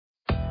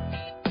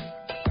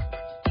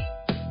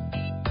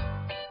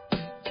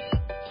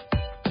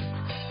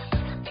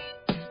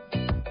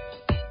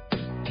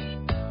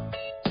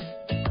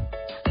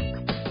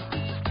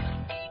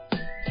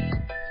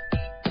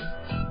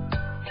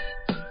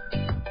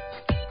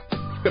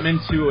Welcome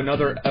into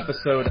another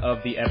episode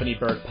of the Ebony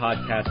Bird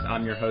Podcast.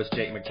 I'm your host,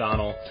 Jake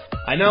McDonald.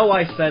 I know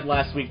I said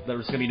last week there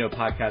was going to be no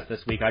podcast this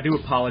week. I do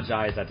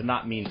apologize. I did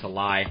not mean to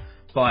lie.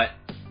 But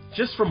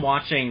just from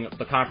watching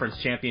the conference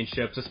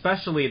championships,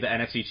 especially the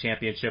NFC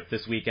championship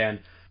this weekend,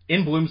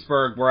 in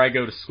Bloomsburg, where I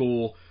go to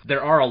school,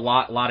 there are a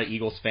lot of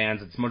Eagles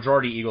fans. It's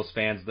majority Eagles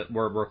fans that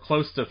we're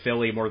close to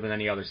Philly more than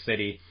any other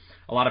city.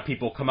 A lot of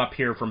people come up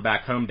here from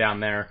back home down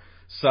there.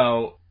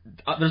 So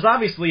there's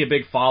obviously a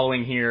big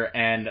following here,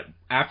 and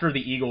after the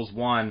Eagles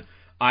won,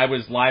 I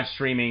was live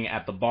streaming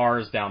at the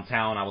bars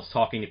downtown. I was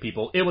talking to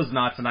people. It was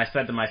nuts, and I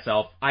said to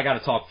myself, I gotta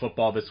talk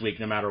football this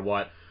week no matter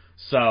what.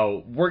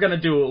 So we're gonna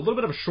do a little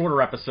bit of a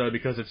shorter episode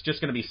because it's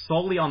just gonna be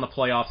solely on the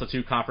playoffs, the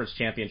two conference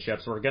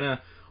championships. We're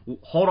gonna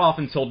hold off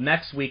until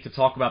next week to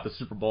talk about the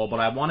Super Bowl,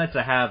 but I wanted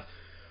to have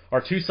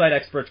our two site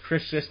experts,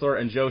 Chris Schisler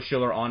and Joe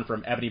Schiller, on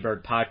from Ebony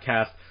Bird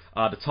Podcast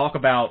to talk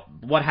about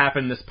what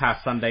happened this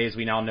past Sunday, as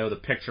we now know the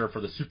picture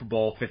for the Super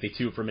Bowl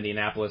 52 from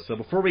Indianapolis. So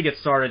before we get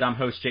started, I'm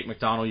host Jake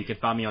McDonald. You can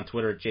find me on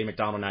Twitter at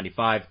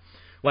jmcdonald95.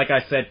 Like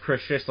I said,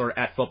 Chris Schisler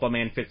at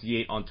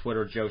FootballMan58 on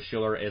Twitter. Joe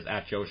Schiller is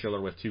at Joe Schiller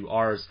with 2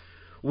 R's.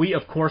 We,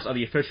 of course, are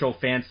the official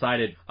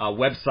fan-sided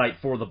website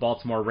for the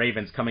Baltimore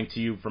Ravens, coming to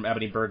you from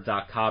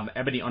ebonybird.com,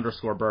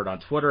 ebony_bird on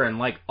Twitter. And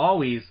like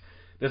always,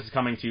 this is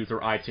coming to you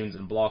through iTunes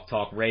and Blog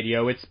Talk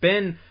Radio. It's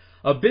been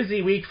a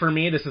busy week for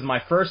me. This is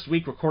my first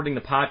week recording the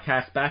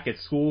podcast back at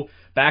school,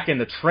 back in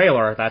the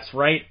trailer. That's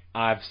right.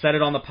 I've said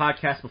it on the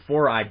podcast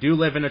before. I do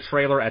live in a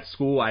trailer at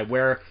school. I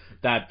wear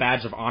that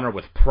badge of honor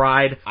with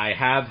pride. I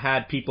have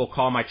had people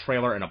call my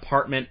trailer an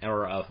apartment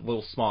or a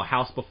little small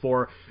house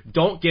before.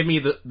 Don't give me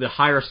the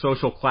higher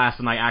social class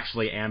than I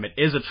actually am. It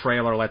is a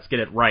trailer. Let's get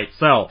it right.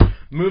 So,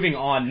 moving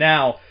on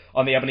now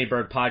on the Ebony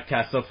Bird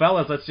Podcast. So,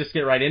 fellas, let's just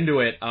get right into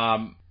it.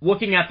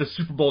 Looking at the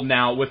Super Bowl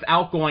now,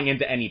 without going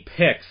into any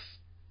picks,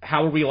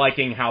 how are we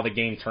liking how the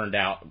game turned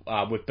out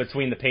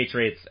between the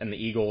Patriots and the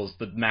Eagles,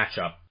 the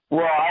matchup?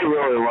 Well, I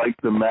really like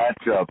the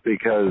matchup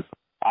because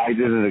I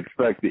didn't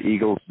expect the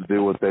Eagles to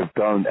do what they've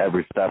done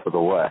every step of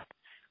the way.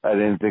 I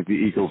didn't think the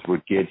Eagles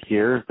would get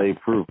here. They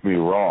proved me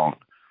wrong.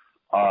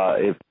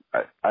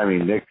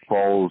 Nick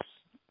Foles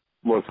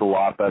looks a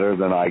lot better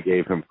than I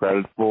gave him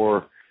credit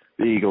for.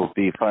 The Eagles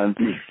defense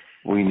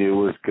we knew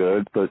was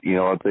good, but you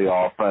know what? The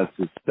offense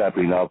is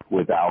stepping up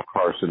without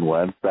Carson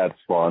Wentz. That's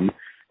fun.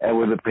 And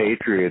with the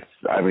Patriots,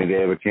 they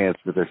have a chance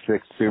for their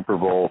 6th Super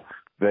Bowl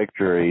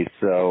victory.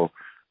 So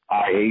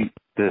I hate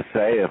to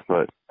say it,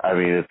 but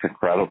it's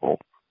incredible.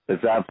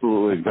 It's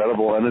absolutely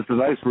incredible, and it's a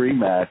nice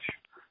rematch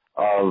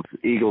of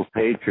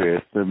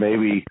Eagles-Patriots. And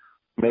maybe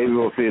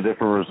we'll see a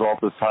different result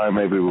this time.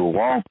 Maybe we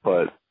won't,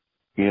 but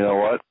you know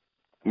what?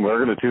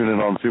 We're going to tune in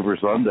on Super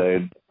Sunday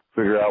and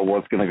figure out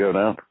what's going to go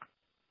down.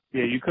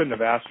 Yeah, you couldn't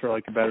have asked for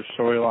a better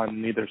storyline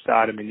on either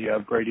side. You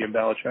have Brady and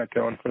Belichick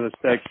going for the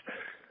 6th.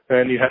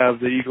 And you have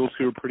the Eagles,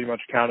 who are pretty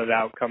much counted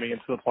out coming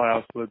into the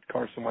playoffs with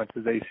Carson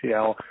Wentz's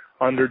ACL.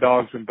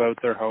 Underdogs in both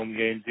their home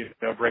games,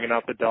 bringing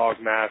out the dog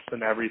mask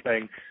and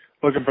everything,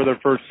 looking for their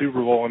first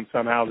Super Bowl, and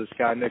somehow this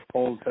guy, Nick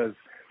Foles, has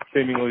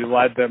seemingly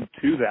led them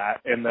to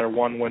that, and they're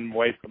one win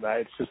away from that.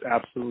 It's just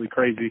absolutely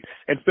crazy.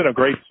 It's been a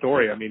great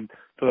story.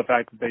 For the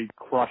fact that they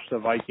crushed the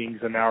Vikings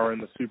and now are in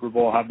the Super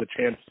Bowl, have the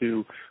chance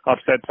to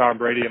upset Tom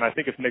Brady. And I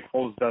think if Nick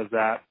Foles does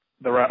that,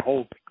 the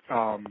whole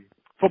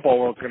football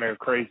world's going to go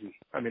crazy.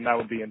 That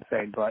would be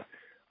insane. But,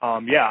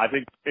 I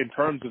think in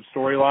terms of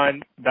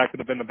storyline, that could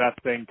have been the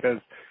best thing, because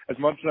as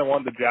much as I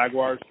want the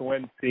Jaguars to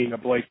win, seeing a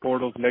Blake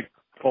Bortles, Nick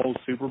Foles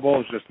Super Bowl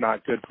is just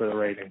not good for the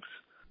ratings.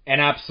 And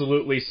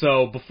absolutely.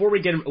 So before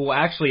we get,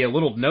 actually a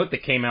little note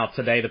that came out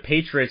today, the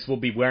Patriots will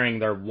be wearing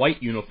their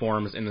white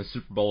uniforms in the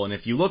Super Bowl. And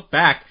if you look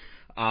back,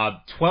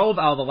 12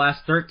 out of the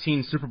last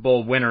 13 Super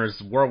Bowl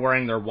winners were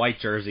wearing their white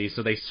jerseys.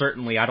 So they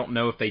certainly, I don't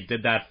know if they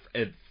did that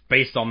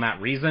based on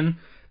that reason.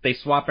 They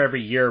swap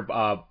every year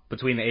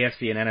between the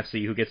AFC and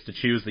NFC who gets to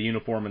choose the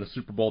uniform in the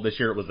Super Bowl. This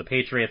year it was the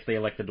Patriots. They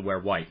elected to wear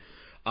white.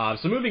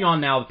 So moving on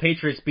now, the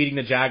Patriots beating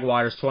the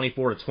Jaguars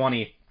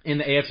 24-20 in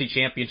the AFC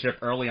Championship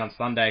early on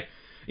Sunday.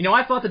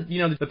 I thought that,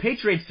 the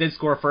Patriots did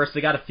score first.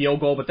 They got a field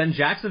goal, but then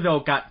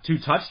Jacksonville got 2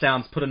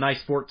 touchdowns, put a nice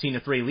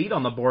 14-3 lead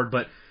on the board,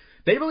 but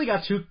they really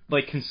got too,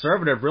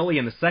 conservative, really,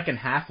 in the second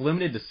half,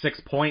 limited to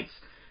 6 points.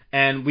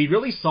 And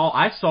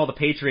I saw the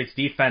Patriots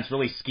defense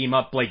really scheme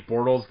up Blake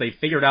Bortles. They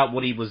figured out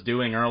what he was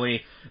doing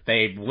early.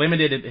 They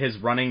limited his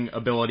running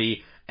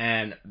ability,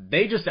 and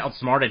they just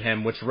outsmarted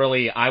him, which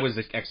really I was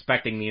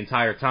expecting the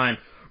entire time.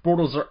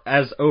 Bortles,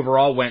 as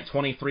overall, went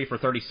 23 for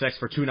 36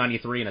 for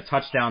 293 and a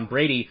touchdown.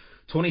 Brady,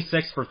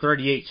 26 for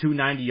 38,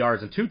 290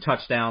 yards and 2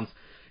 touchdowns.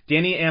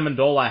 Danny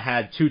Amendola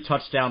had 2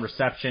 touchdown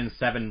receptions,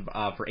 7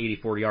 for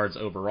 84 yards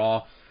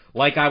overall.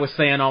 Like I was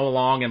saying all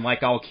along, and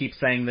like I'll keep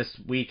saying this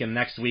week and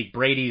next week,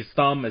 Brady's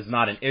thumb is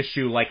not an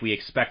issue like we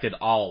expected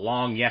all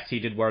along. Yes,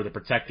 he did wear the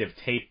protective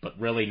tape, but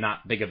really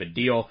not big of a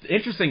deal.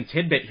 Interesting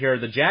tidbit here,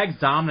 the Jags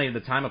dominated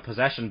the time of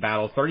possession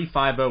battle,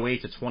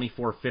 35-08 to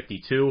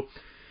 24-52.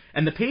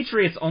 And the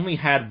Patriots only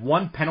had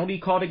 1 penalty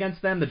called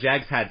against them. The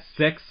Jags had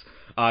 6,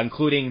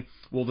 including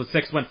Well, the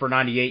 6 went for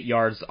 98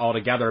 yards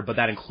altogether, but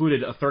that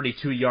included a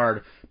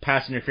 32-yard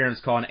pass interference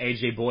call on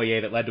A.J.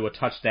 Boye that led to a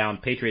touchdown,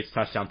 Patriots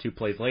touchdown 2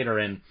 plays later.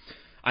 And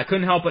I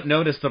couldn't help but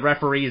notice the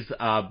referees,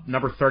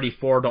 number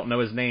 34, don't know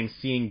his name,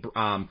 seeing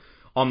on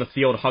the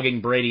field hugging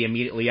Brady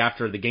immediately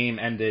after the game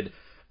ended.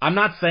 I'm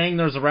not saying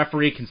there's a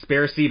referee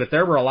conspiracy, but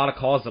there were a lot of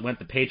calls that went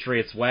the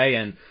Patriots' way,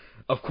 and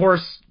of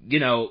course,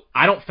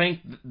 I don't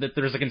think that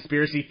there's a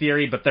conspiracy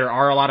theory, but there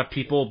are a lot of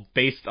people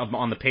based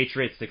on the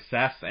Patriots'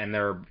 success, and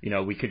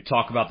we could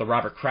talk about the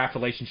Robert Kraft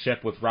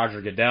relationship with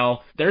Roger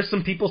Goodell. There's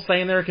some people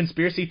saying there are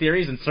conspiracy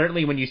theories, and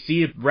certainly when you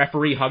see a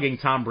referee hugging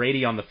Tom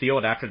Brady on the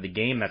field after the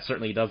game, that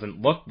certainly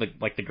doesn't look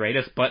like the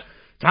greatest, but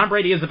Tom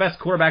Brady is the best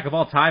quarterback of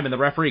all time, and the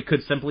referee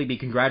could simply be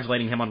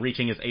congratulating him on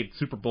reaching his 8th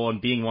Super Bowl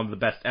and being one of the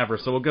best ever.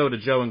 So we'll go to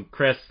Joe and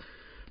Chris.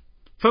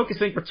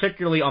 Focusing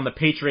particularly on the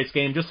Patriots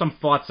game, just some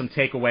thoughts, some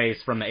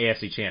takeaways from the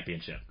AFC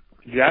Championship.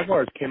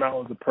 Jaguars came out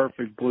with the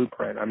perfect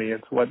blueprint. I mean,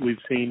 it's what we've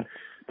seen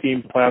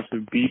teams playoffs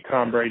who beat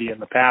Tom Brady in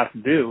the past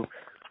do.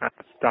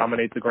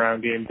 Dominate the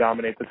ground game,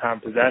 dominate the time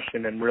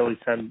possession, and really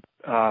send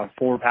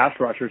 4 pass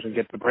rushers and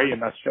get to Brady.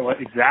 And that's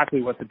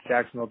exactly what the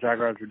Jacksonville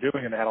Jaguars were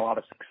doing, and they had a lot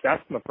of success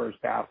in the first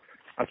half.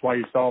 That's why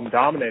you saw them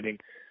dominating.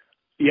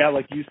 Yeah,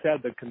 like you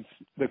said,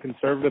 the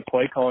conservative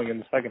play calling in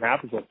the second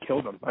half is what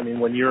killed them. I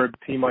mean, when you're a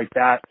team like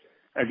that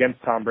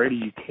against Tom Brady,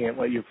 you can't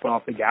let your foot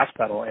off the gas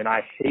pedal. And I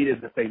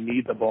hated that they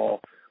need the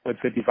ball with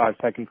 55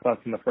 seconds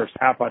left in the first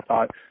half. I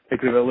thought they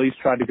could have at least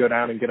tried to go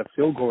down and get a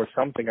field goal or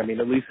something. I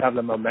mean, at least have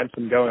the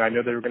momentum going. I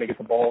know they were going to get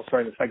the ball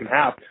starting the second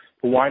half,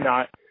 but why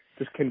not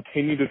just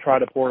continue to try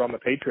to pour it on the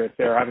Patriots?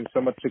 They're having so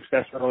much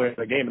success earlier in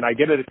the game. And I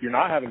get it if you're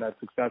not having that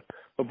success,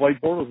 but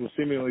Blake Bortles was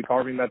seemingly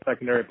carving that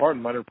secondary apart,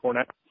 and Leonard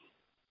Fournette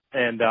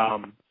and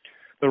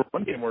the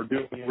run game were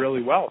doing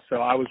really well. So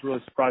I was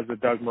really surprised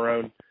that Doug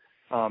Marrone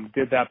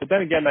did that. But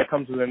then again, that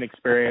comes with an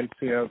experience.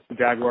 It's the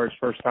Jaguars'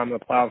 first time in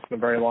the playoffs in a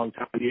very long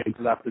time to get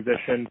into that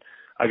position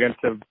against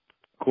a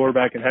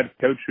quarterback and head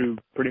coach who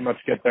pretty much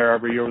get there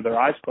every year with their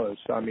eyes closed.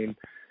 So, I mean,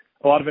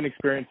 a lot of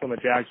inexperience on the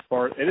Jags'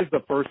 part. It is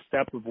the first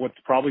step of what's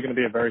probably going to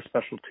be a very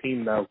special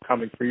team, though,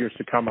 coming for years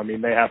to come. I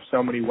mean, they have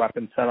so many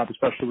weapons set up,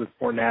 especially with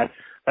Fournette.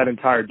 That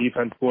entire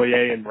defense,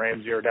 Boye and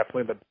Ramsey, are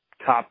definitely the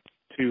top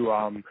 2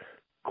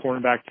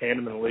 cornerback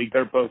tandem in the league.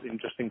 They're both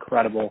just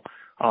incredible.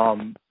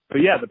 But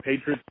yeah, the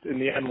Patriots in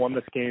the end won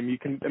this game.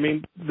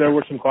 There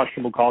were some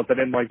questionable calls. I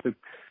didn't like the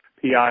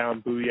PI on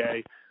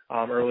Boye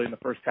early in the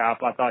first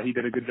half. I thought he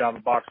did a good job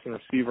of boxing the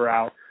receiver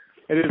out.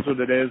 It is what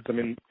it is. I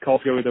mean,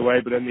 calls go either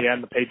way, but in the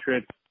end, the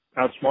Patriots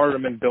outsmarted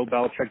him, and Bill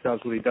Belichick does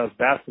what he does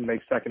best and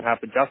makes second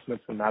half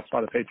adjustments, and that's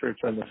why the Patriots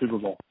are in the Super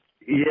Bowl.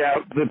 Yeah,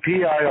 the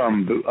PI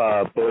on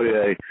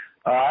Boye,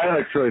 I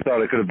actually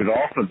thought it could have been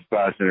offensive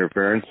pass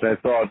interference.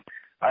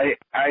 I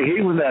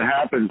hate when that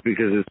happens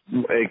because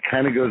it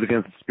kind of goes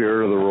against the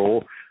spirit of the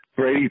rule.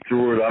 Brady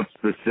threw it up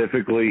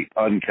specifically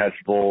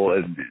uncatchable,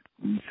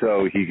 and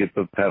so he gets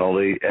the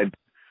penalty. And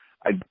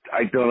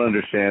I don't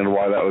understand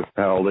why that was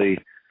penalty.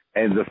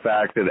 And the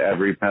fact that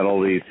every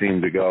penalty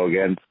seemed to go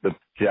against the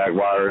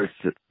Jaguars,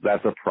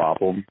 that's a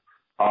problem.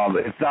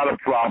 It's not a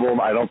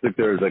problem. I don't think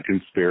there's a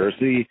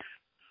conspiracy,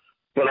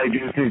 but I do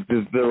think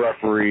that the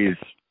referees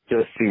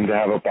just seem to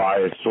have a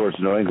bias towards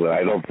New England.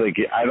 I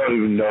don't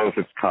even know if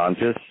it's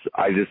conscious.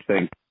 I just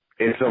think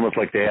it's almost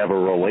like they have a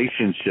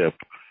relationship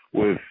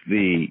with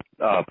the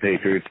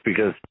Patriots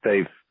because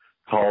they've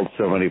called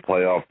so many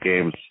playoff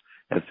games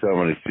and so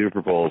many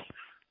Super Bowls.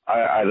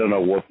 I don't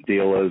know what the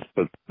deal is,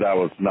 but that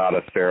was not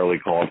a fairly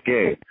called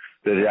game.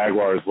 The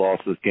Jaguars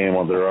lost this game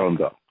on their own,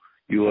 though.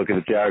 You look at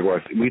the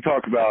Jaguars. We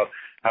talk about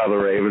how the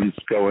Ravens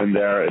go in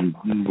there and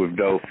with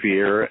no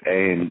fear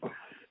and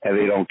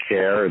they don't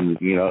care, and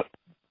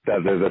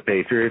that they're the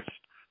Patriots.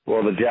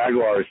 Well, the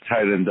Jaguars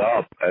tightened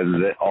up,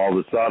 and all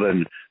of a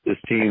sudden, this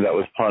team that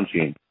was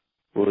punching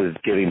was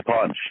getting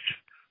punched.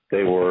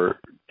 They were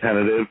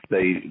tentative.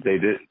 They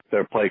did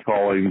their play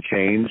calling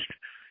changed,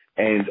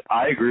 and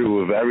I agree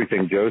with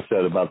everything Joe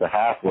said about the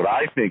half. What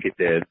I think it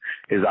did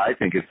is I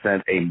think it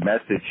sent a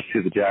message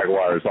to the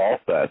Jaguars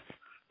offense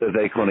that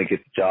they couldn't get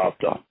the job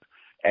done,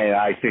 and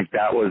I think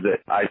that was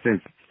it. I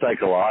think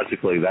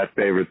psychologically that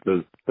favored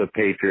the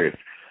Patriots.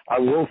 I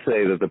will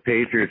say that the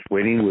Patriots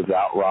winning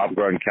without Rob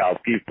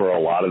Gronkowski for a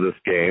lot of this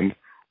game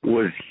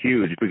was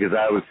huge because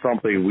that was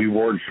something we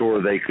weren't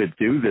sure they could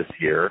do this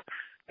year,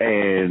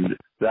 and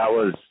that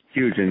was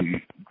huge.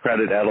 And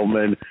credit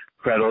Edelman,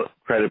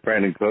 credit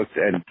Brandon Cooks,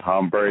 and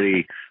Tom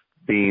Brady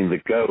being the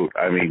GOAT.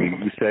 I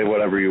mean, you say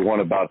whatever you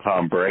want about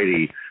Tom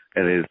Brady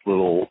and his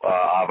little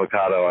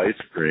avocado ice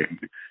cream.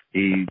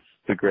 He's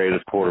the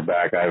greatest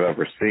quarterback I've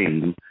ever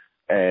seen,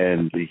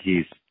 and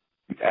he's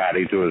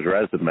adding to his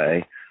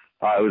resume.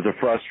 It was a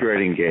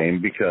frustrating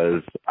game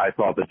because I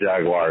thought the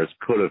Jaguars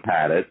could have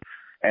had it,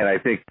 and I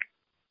think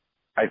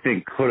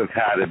could have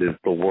had it is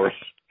the worst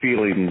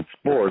feeling in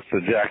sports. So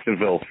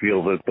Jacksonville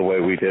feels it the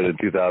way we did in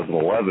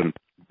 2011.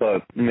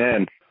 But,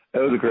 man, it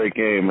was a great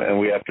game, and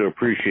we have to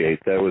appreciate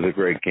that it was a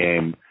great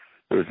game.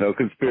 There was no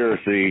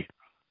conspiracy,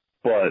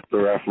 but the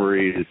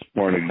referees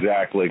weren't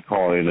exactly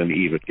calling an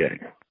even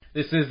game.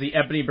 This is the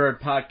Ebony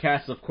Bird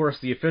Podcast, of course,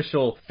 the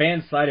official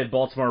fan-sided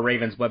Baltimore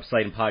Ravens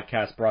website and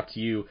podcast brought to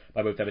you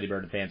by both Ebony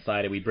Bird and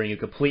Fansided. We bring you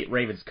complete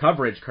Ravens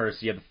coverage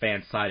courtesy of the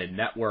Fansided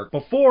Network.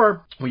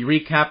 Before we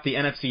recap the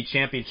NFC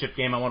Championship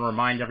game, I want to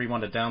remind everyone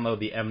to download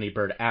the Ebony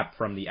Bird app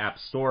from the App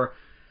Store.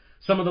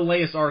 Some of the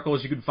latest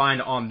articles you can find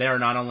on there,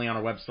 not only on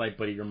our website,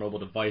 but at your mobile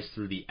device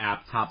through the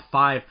app. Top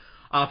 5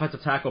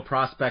 offensive tackle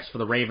prospects for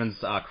the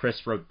Ravens.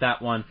 Chris wrote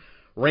that one.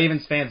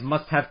 Ravens fans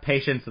must have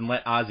patience and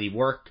let Ozzie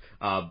work,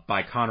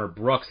 by Connor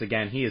Brooks.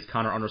 Again, he is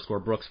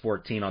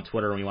Connor_Brooks14 on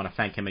Twitter, and we want to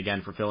thank him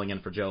again for filling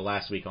in for Joe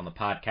last week on the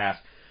podcast.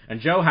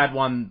 And Joe had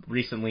one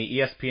recently.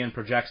 ESPN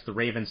projects the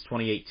Ravens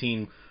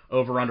 2018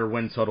 over-under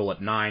win total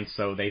at 9,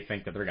 so they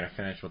think that they're going to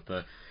finish with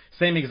the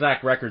same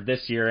exact record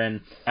this year.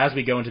 And as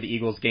we go into the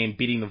Eagles game,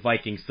 beating the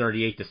Vikings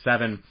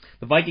 38-7,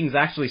 the Vikings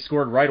actually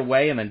scored right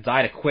away and then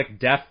died a quick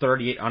death,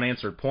 38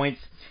 unanswered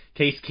points.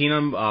 Case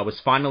Keenum was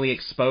finally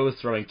exposed,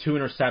 throwing 2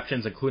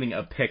 interceptions, including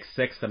a pick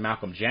 6 to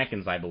Malcolm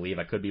Jenkins, I believe.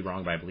 I could be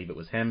wrong, but I believe it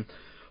was him.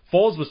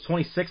 Foles was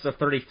 26 of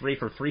 33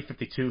 for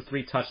 352,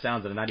 3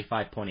 touchdowns, and a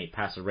 95.8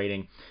 passer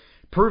rating,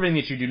 proving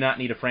that you do not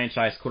need a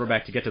franchise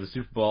quarterback to get to the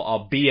Super Bowl,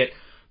 albeit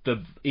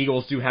the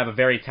Eagles do have a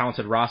very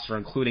talented roster,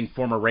 including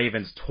former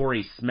Ravens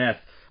Torrey Smith,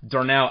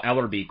 Darnell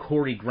Ellerbe,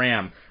 Corey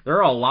Graham. There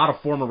are a lot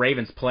of former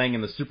Ravens playing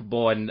in the Super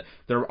Bowl, and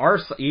there are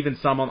even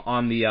some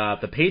on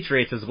the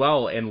Patriots as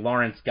well, in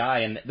Lawrence Guy.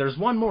 And there's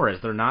one more, is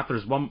there not?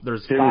 There's 5.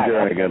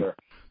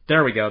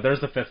 There we go.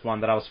 There's the 5th one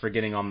that I was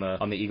forgetting on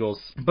the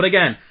Eagles. But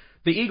again,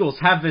 the Eagles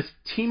have this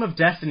team of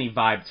destiny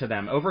vibe to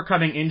them.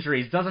 Overcoming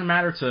injuries doesn't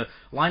matter to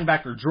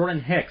linebacker Jordan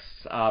Hicks,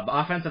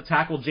 offensive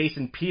tackle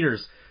Jason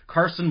Peters,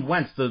 Carson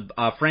Wentz, the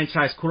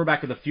franchise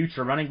quarterback of the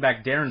future, running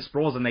back Darren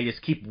Sproles, and they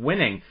just keep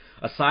winning.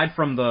 Aside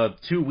from the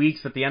 2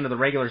 weeks at the end of the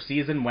regular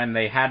season when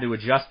they had to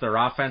adjust their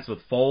offense with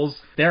Foles,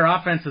 their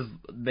offense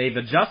they've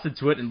adjusted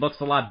to it and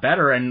looks a lot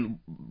better, and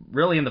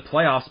really in the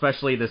playoffs,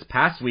 especially this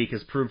past week,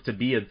 has proved to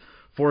be a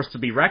force to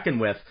be reckoned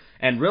with.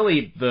 And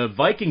really, the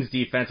Vikings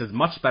defense is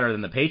much better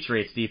than the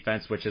Patriots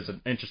defense, which is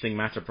an interesting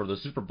matchup for the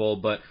Super Bowl,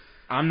 but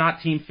I'm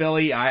not Team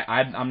Philly.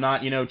 I'm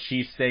not,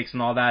 cheesesteaks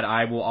and all that.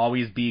 I will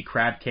always be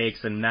crab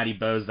cakes and natty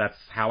bows. That's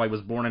how I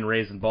was born and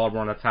raised in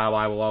Baltimore, and that's how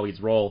I will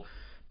always roll.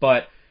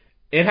 But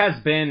it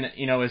has been,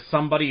 as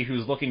somebody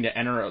who's looking to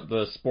enter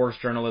the sports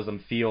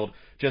journalism field,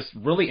 just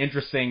really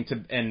interesting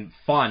and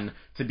fun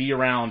to be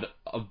around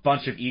a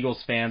bunch of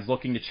Eagles fans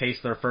looking to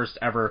chase their first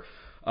ever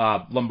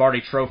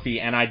Lombardi Trophy.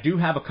 And I do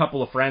have a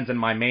couple of friends in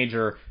my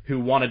major who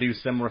want to do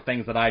similar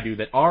things that I do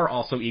that are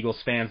also Eagles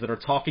fans that are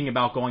talking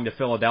about going to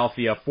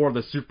Philadelphia for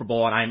the Super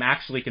Bowl, and I'm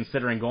actually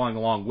considering going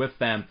along with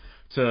them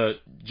to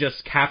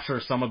just capture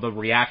some of the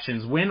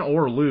reactions, win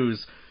or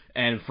lose,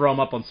 and throw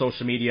them up on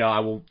social media. I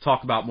will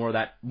talk about more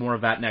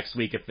of that next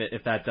week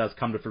if that does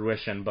come to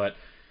fruition.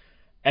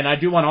 And I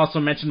do want to also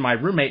mention my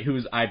roommate,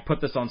 I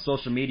put this on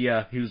social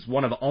media, who's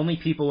one of the only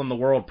people in the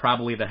world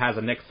probably that has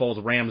a Nick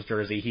Foles Rams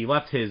jersey. He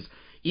left his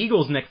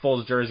Eagles Nick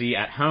Foles jersey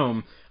at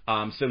home,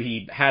 so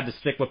he had to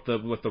stick with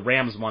the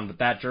Rams one, but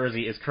that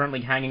jersey is currently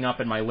hanging up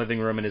in my living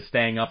room and is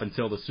staying up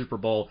until the Super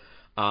Bowl.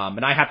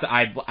 And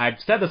I've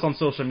said this on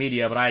social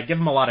media, but I give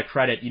him a lot of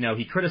credit.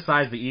 He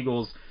criticized the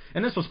Eagles,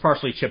 and this was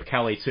partially Chip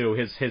Kelly too,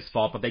 his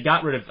fault, but they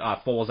got rid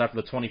of Foles after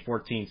the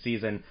 2014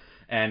 season,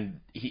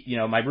 and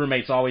my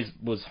roommate's always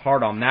was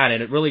hard on that,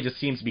 and it really just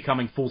seems to be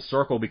coming full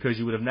circle, because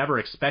you would have never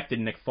expected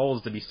Nick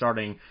Foles to be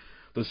starting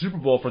the Super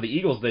Bowl for the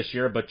Eagles this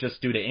year, but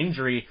just due to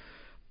injury,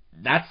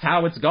 that's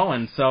how it's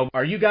going. So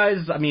are you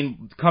guys,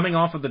 coming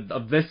off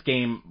of this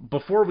game,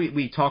 before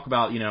we talk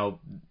about,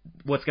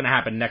 what's going to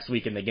happen next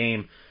week in the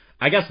game,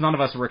 I guess none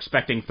of us were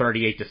expecting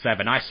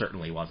 38-7. I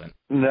certainly wasn't.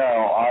 No,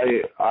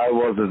 I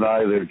wasn't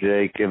either,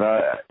 Jake. And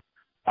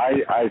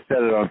I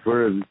said it on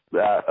Twitter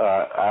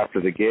after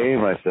the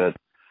game. I said,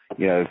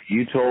 if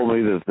you told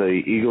me that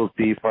the Eagles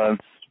defense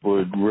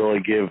would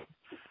really give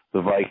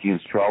the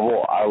Vikings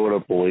trouble, I would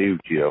have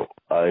believed you.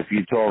 If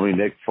you told me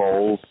Nick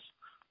Foles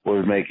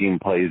was making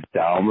plays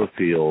down the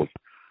field,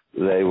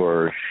 they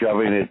were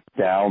shoving it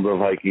down the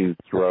Vikings'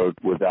 throat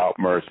without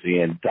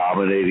mercy and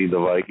dominating the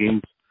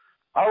Vikings,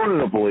 I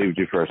wouldn't have believed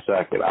you for a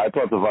second. I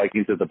thought the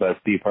Vikings had the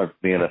best defense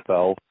in the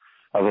NFL.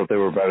 I thought they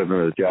were better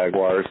than the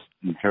Jaguars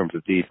in terms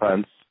of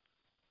defense.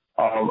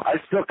 I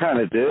still kind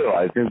of do.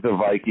 I think the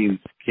Vikings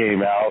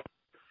came out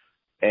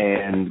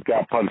and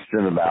got punched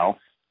in the mouth,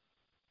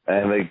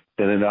 and they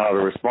didn't know how to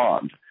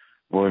respond.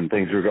 When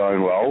things were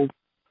going well,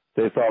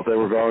 they thought they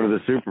were going to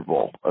the Super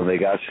Bowl, and they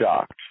got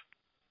shocked.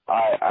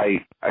 I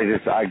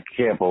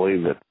can't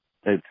believe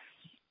it.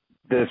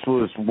 This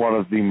was one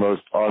of the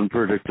most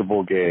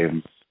unpredictable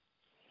games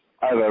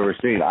I've ever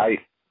seen. I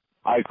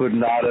could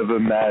not have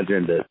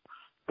imagined it,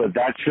 but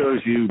that shows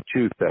you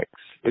two things.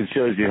 It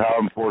shows you how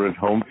important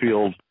home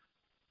field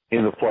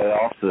in the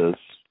playoffs is,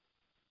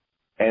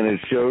 and it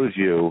shows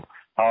you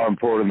how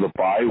important the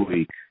bye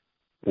week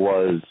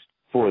was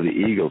for the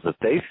Eagles.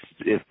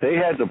 If they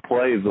had to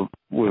play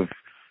with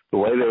the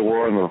way they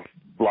were in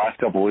the last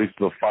couple of weeks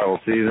of the final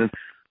season,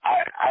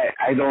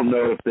 I don't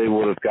know if they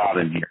would have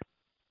gotten here.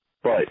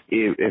 But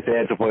if they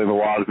had to play the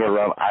wild card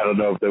round, I don't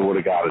know if they would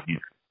have got it here.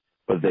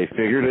 But they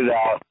figured it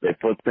out. They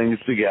put things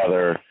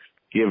together.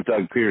 Give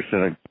Doug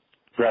Pearson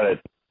credit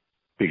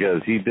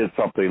because he did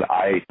something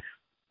I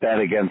bet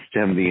against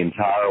him the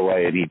entire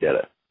way, and he did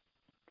it.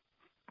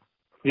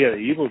 Yeah, the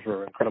Eagles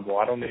were incredible.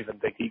 I don't even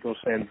think Eagles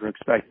fans were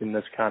expecting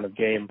this kind of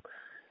game.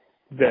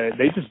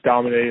 They just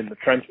dominated in the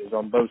trenches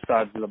on both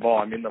sides of the ball.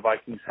 I mean, the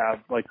Vikings have,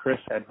 like Chris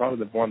said,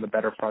 probably one of the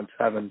better front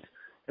sevens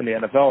in the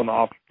NFL, and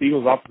the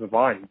Eagles' offensive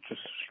line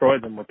just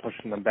destroyed them. We're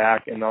pushing them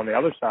back. And on the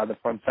other side, the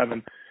front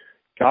seven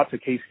got to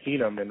Case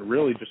Keenum and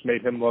really just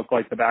made him look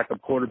like the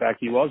backup quarterback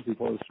he was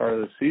before the start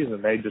of the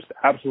season. They just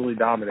absolutely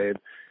dominated.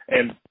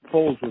 And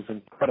Foles was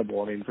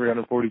incredible. I mean,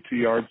 342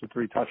 yards with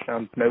 3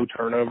 touchdowns, no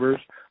turnovers.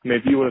 I mean,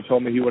 if you would have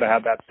told me he would have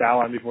had that stat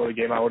line before the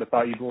game, I would have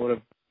thought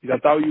I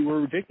thought you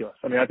were ridiculous.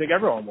 I mean, I think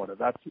everyone would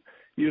have.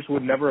 You just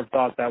would never have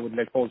thought that with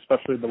Nick Foles,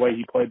 especially the way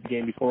he played the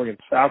game before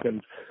against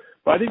Falcons.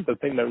 But I think the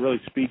thing that really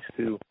speaks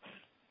to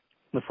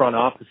the front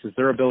office is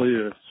their ability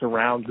to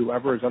surround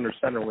whoever is under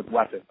center with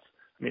weapons.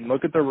 I mean,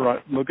 look at their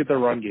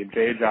run game.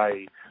 Jay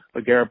Ajayi,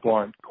 LeGarrette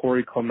Blount,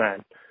 Corey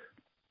Clement,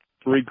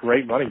 3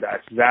 great running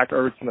backs. Zach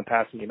Ertz in the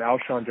passing game,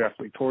 Alshon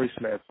Jeffrey, Torrey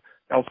Smith,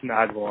 Nelson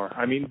Aguilar.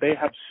 I mean, they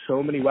have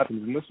so many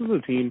weapons. And this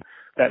was a team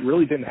that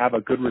really didn't have a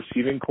good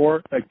receiving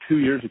core like 2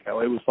 years ago.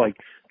 It was like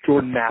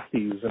Jordan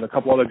Matthews and a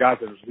couple other guys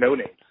that was no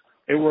names.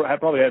 They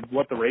probably had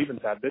what the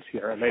Ravens had this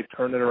year, and they've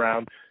turned it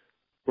around.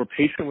 We're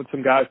patient with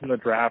some guys in the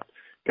draft.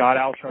 Got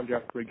Alshon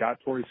Jeffrey, got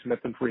Torrey Smith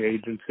in free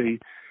agency,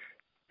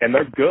 and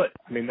they're good.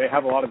 I mean, they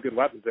have a lot of good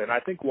weapons. And I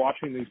think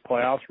watching these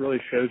playoffs really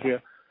shows you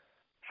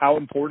how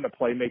important a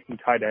playmaking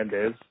tight end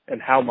is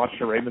and how much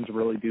the Ravens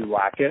really do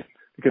lack it,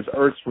 because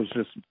Ertz was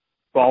just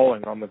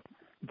balling on the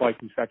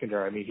Vikings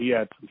secondary. I mean, he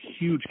had some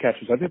huge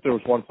catches. I think there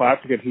was one play,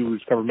 I forget who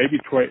was covered. Maybe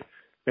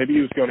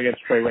he was going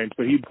against Trey Waynes,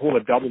 but he pulled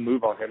a double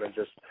move on him and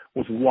just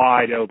was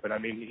wide open. I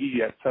mean, he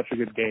had such a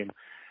good game.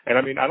 And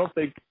I mean, I don't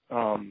think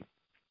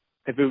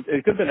it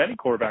could have been any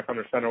quarterback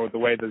under center with the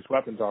way those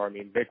weapons are. I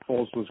mean, Nick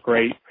Foles was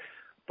great,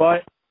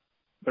 but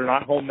they're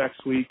not home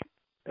next week.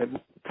 It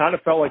kind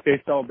of felt like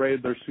they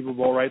celebrated their Super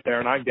Bowl right there,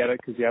 and I get it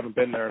because you haven't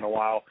been there in a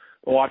while.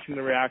 But watching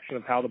the reaction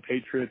of how the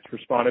Patriots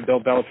responded, Bill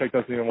Belichick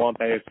doesn't even want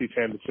the AFC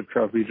Championship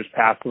trophy. He just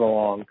passed it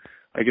along.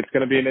 Like, it's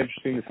going to be an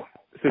interesting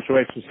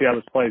situation to see how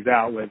this plays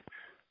out with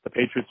the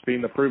Patriots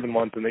being the proven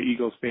ones and the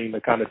Eagles being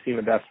the kind of team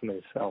of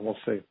destiny. So we'll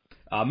see.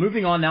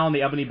 Moving on now on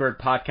the Ebony Bird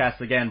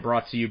podcast, again,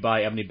 brought to you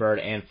by Ebony Bird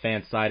and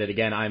Fansided.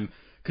 Again, I'm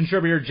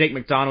contributor Jake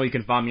McDonald. You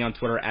can find me on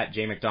Twitter at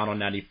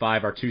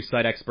JMcDonald95. Our 2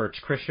 site experts,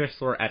 Chris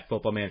Schisler at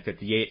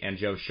FootballMan58 and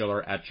Joe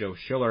Schiller at Joe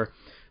Schiller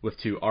with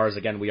 2 R's.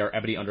 Again, we are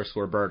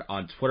Ebony_Bird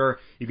on Twitter.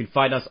 You can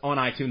find us on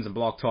iTunes and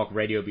Blog Talk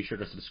Radio. Be sure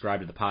to subscribe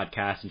to the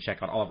podcast and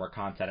check out all of our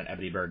content at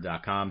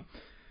EbonyBird.com.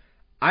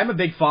 I'm a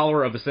big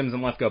follower of the Sims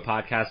and Lefko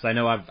podcast. I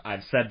know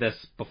I've said this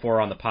before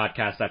on the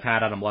podcast. I've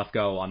had Adam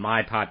Lefko on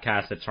my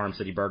podcast at Charm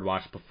City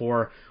Birdwatch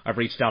before. I've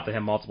reached out to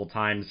him multiple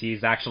times.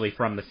 He's actually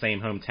from the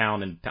same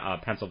hometown in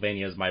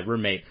Pennsylvania as my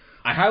roommate.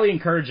 I highly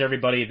encourage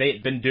everybody.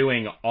 They've been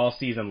doing all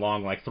season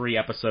long, like 3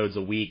 episodes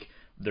a week.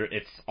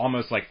 It's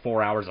almost like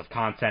 4 hours of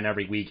content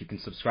every week. You can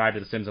subscribe to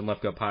the Sims and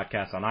Lefko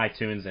podcast on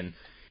iTunes, and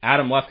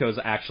Adam Lefko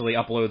actually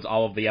uploads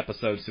all of the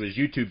episodes to his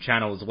YouTube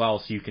channel as well,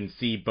 so you can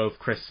see both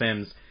Chris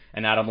Sims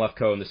and Adam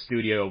Lefko in the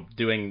studio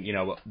doing,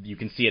 you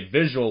can see it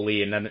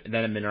visually and then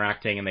them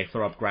interacting, and they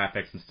throw up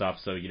graphics and stuff.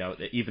 So,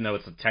 even though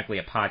it's technically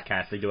a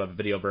podcast, they do have a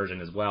video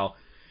version as well.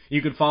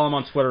 You can follow them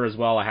on Twitter as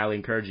well. I highly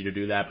encourage you to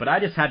do that. But I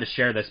just had to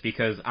share this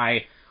because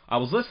I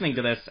was listening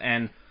to this,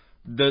 and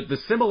the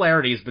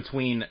similarities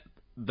between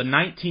the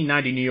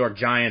 1990 New York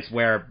Giants,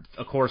 where,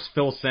 of course,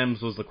 Phil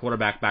Simms was the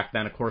quarterback back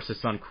then, of course,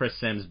 his son Chris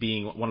Sims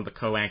being one of the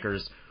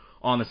co-anchors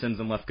on the Sims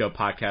and Lefko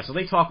podcast. So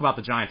they talk about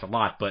the Giants a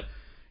lot, but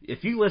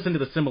if you listen to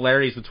the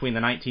similarities between the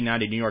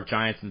 1990 New York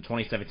Giants and the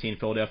 2017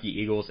 Philadelphia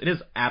Eagles, it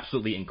is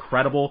absolutely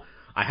incredible.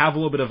 I have a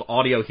little bit of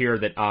audio here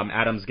that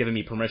Adam's given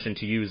me permission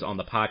to use on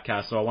the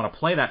podcast, so I want to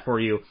play that for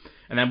you,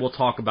 and then we'll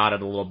talk about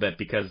it a little bit,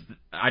 because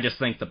I just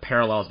think the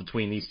parallels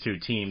between these 2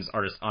 teams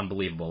are just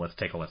unbelievable. Let's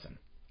take a listen.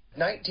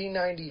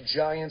 1990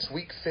 Giants,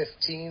 Week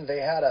 15, they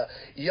had a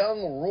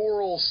young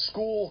rural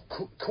school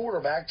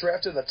quarterback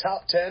drafted in the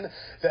top 10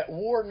 that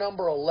wore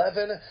number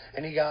 11,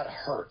 and he got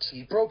hurt.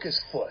 He broke his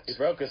foot.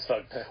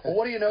 Well,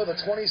 what do you know, the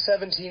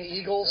 2017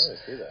 Eagles,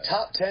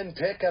 top 10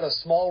 pick at a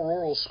small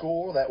rural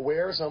school that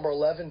wears number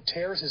 11,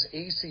 tears his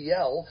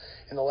ACL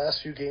in the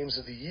last few games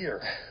of the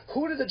year.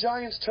 Who did the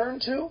Giants turn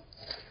to?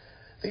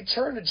 They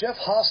turned to Jeff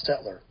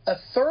Hostetler, a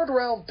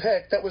 3rd-round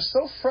pick that was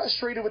so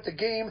frustrated with the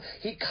game,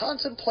 he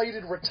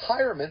contemplated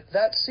retirement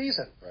that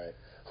season. Right.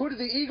 Who did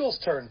the Eagles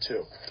turn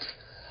to?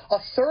 A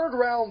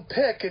 3rd-round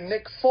pick in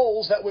Nick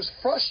Foles that was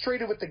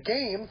frustrated with the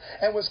game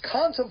and was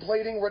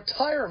contemplating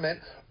retirement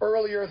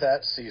earlier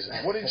that season.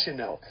 Wouldn't you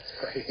know?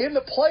 In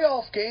the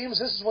playoff games,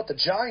 this is what the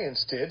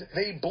Giants did.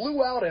 They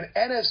blew out an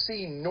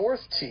NFC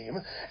North team,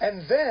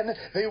 and then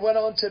they went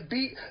on to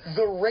beat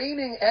the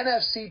reigning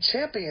NFC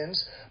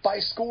champions by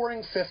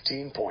scoring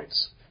 15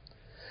 points.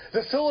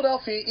 the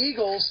Philadelphia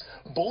Eagles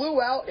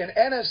blew out an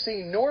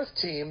NFC North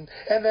team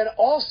and then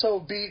also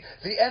beat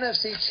the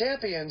NFC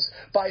champions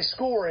by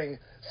scoring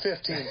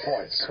 15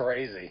 points.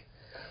 Crazy.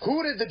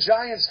 Who did the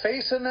Giants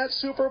face in that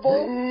Super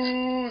Bowl?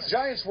 The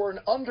Giants were an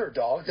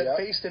underdog that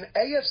faced an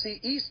AFC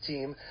East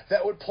team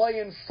that would play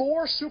in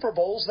 4 Super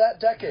Bowls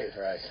that decade.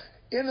 Right.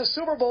 In the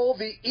Super Bowl,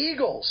 the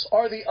Eagles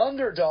are the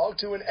underdog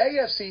to an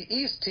AFC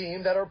East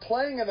team that are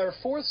playing in their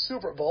 4th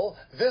Super Bowl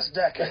this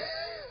decade.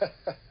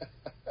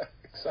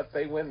 Except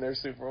they win their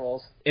Super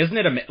Bowls. Isn't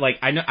it like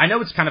I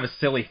know it's kind of a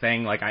silly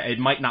thing, like it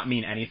might not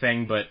mean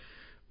anything, but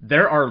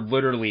there are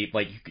literally,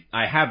 like,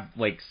 I have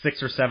like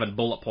 6 or 7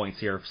 bullet points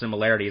here of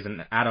similarities,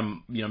 and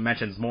Adam,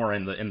 mentions more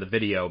in the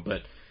video,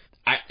 but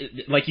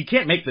you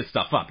can't make this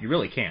stuff up. You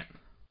really can't.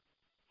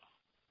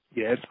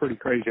 Yeah, it's pretty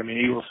crazy. I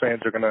mean, Eagles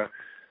fans are gonna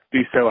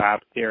be so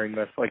happy hearing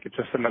this. Like, it's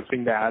just another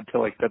thing to add to,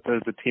 like, that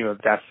there's a team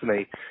of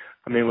destiny.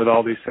 I mean, with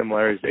all these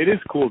similarities, it is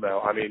cool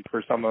though. I mean,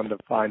 for someone to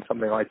find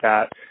something like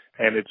that,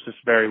 and it's just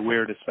very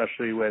weird,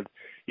 especially with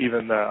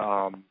even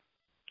the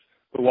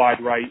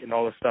wide right and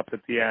all the stuff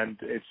at the end.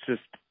 It's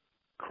just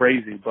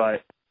crazy,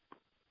 but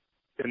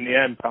in the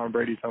end, Tom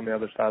Brady's on the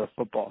other side of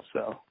football,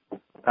 so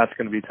that's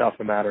going to be tough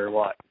no matter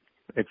what,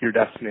 if you're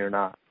destiny or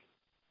not.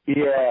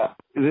 Yeah,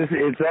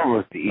 it's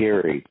almost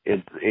eerie.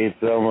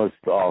 It's almost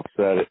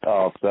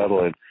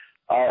off-settling.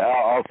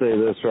 I'll say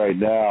this right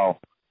now.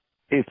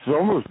 It's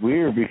almost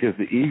weird because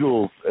the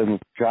Eagles and the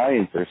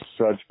Giants are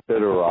such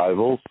bitter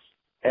rivals,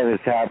 and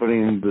it's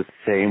happening the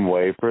same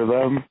way for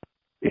them.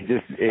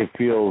 It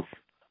feels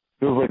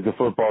like the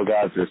football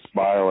gods are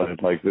smiling,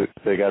 like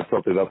they got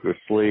something up their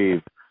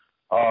sleeve.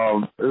 A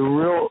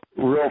real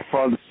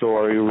fun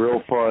story,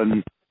 real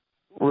fun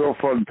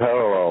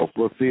parallels.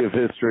 Let's see if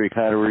history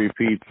kind of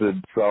repeats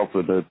itself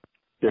in a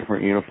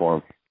different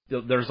uniform.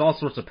 There's all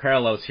sorts of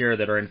parallels here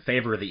that are in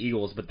favor of the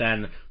Eagles, but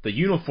then the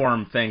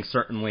uniform thing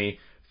certainly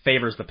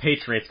favors the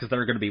Patriots because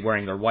they're going to be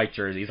wearing their white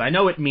jerseys. I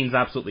know it means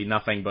absolutely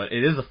nothing, but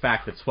it is a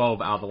fact that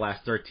 12 out of the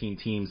last 13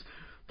 teams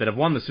that have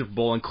won the Super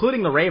Bowl,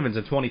 including the Ravens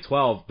in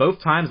 2012.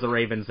 Both times the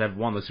Ravens have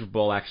won the Super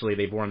Bowl, actually,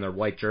 they've worn their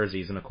white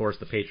jerseys, and of course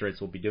the Patriots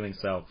will be doing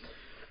so.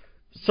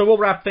 So we'll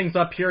wrap things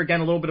up here.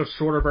 Again, a little bit of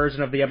shorter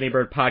version of the Ebony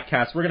Bird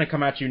podcast. We're going to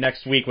come at you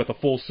next week with a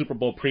full Super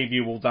Bowl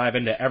preview. We'll dive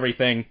into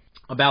everything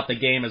about the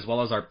game as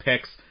well as our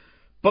picks.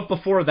 But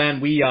before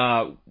then, we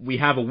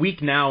have a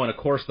week now, and of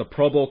course the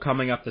Pro Bowl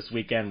coming up this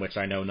weekend, which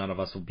I know none of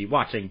us will be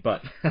watching,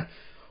 but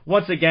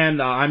once again,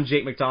 I'm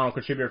Jake McDonald,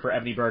 contributor for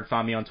Ebony Bird.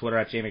 Find me on Twitter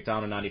at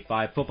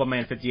JMcDonald95,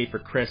 Footballman58 for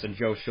Chris, and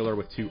Joe Schiller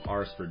with 2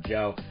 R's for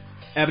Joe.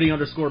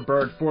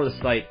 Ebony_Bird for the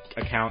site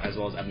account, as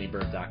well as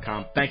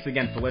EbonyBird.com. Thanks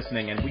again for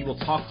listening, and we will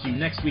talk to you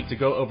next week to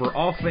go over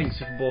all things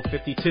Super Bowl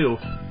 52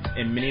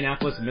 in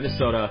Minneapolis,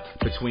 Minnesota,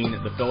 between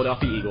the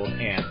Philadelphia Eagles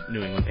and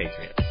New England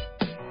Patriots.